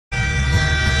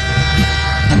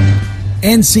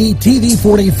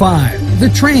NCTV45, The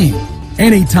Train,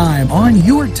 anytime on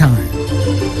your time.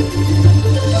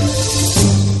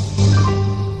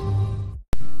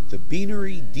 The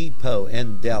Beanery Depot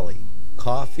and Deli.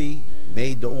 Coffee,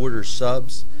 made-to-order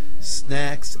subs,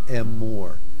 snacks, and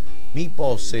more.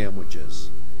 Meatball sandwiches,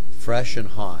 fresh and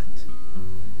hot.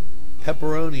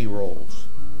 Pepperoni rolls,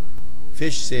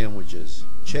 fish sandwiches,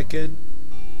 chicken,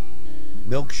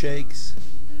 milkshakes.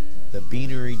 The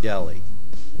Beanery Deli.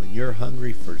 When you're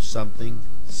hungry for something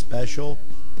special,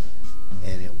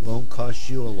 and it won't cost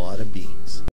you a lot of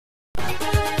beans.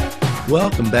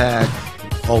 Welcome back.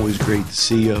 Always great to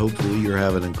see you. Hopefully you're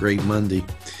having a great Monday.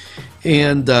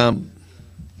 And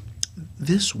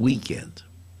this weekend,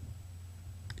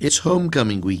 it's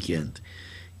homecoming weekend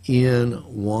in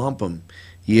Wampum.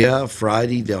 Yeah,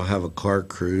 Friday they'll have a car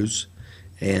cruise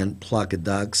and pluck a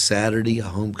duck. Saturday, a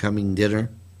homecoming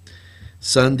dinner.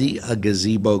 Sunday, a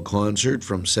gazebo concert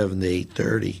from 7 to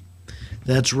 8:30.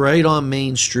 That's right on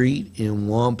Main Street in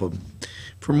Wampum.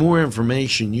 For more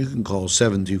information, you can call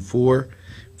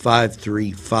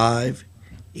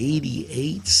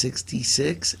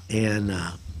 724-535-8866 and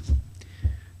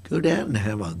go down and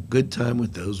have a good time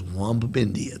with those Wampum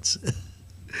Indians.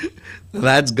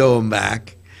 That's going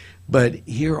back. But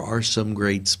here are some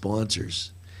great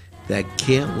sponsors that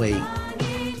can't wait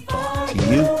to talk to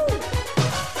you